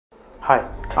Hi,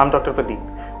 I'm Dr.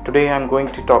 Pradeep. Today I'm going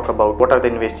to talk about what are the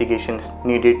investigations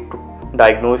needed to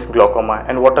diagnose glaucoma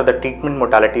and what are the treatment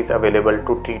modalities available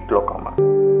to treat glaucoma.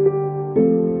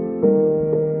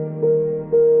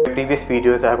 In previous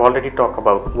videos I have already talked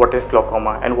about what is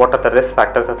glaucoma and what are the risk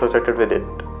factors associated with it.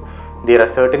 There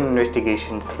are certain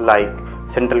investigations like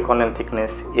central corneal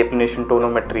thickness, applanation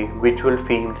tonometry, visual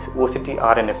fields, OCT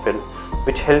RNFL,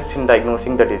 which helps in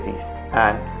diagnosing the disease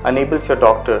and enables your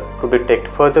doctor to detect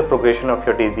further progression of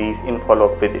your disease in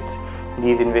follow-up visits.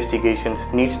 These investigations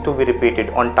needs to be repeated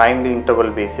on timely interval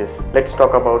basis. Let's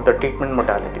talk about the treatment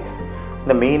modalities.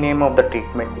 The main aim of the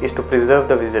treatment is to preserve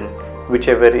the vision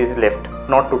whichever is left,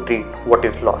 not to treat what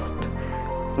is lost.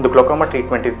 The glaucoma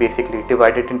treatment is basically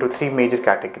divided into three major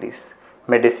categories: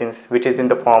 medicines, which is in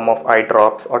the form of eye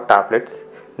drops or tablets;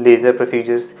 laser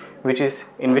procedures, which is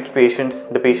in which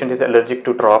the patient is allergic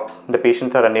to drops, the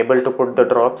patients are unable to put the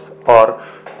drops, or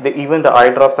even the eye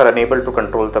drops are unable to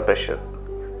control the pressure.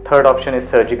 Third option is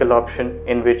surgical option,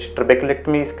 in which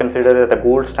trabeculectomy is considered as the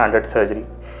gold standard surgery.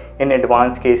 In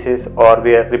advanced cases or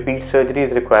where repeat surgery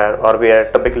is required or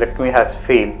where trabeculectomy has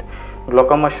failed,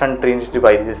 glaucoma shunt range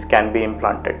devices can be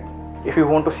implanted. If you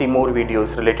want to see more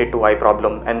videos related to eye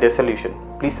problem and their solution,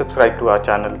 please subscribe to our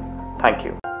channel. Thank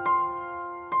you.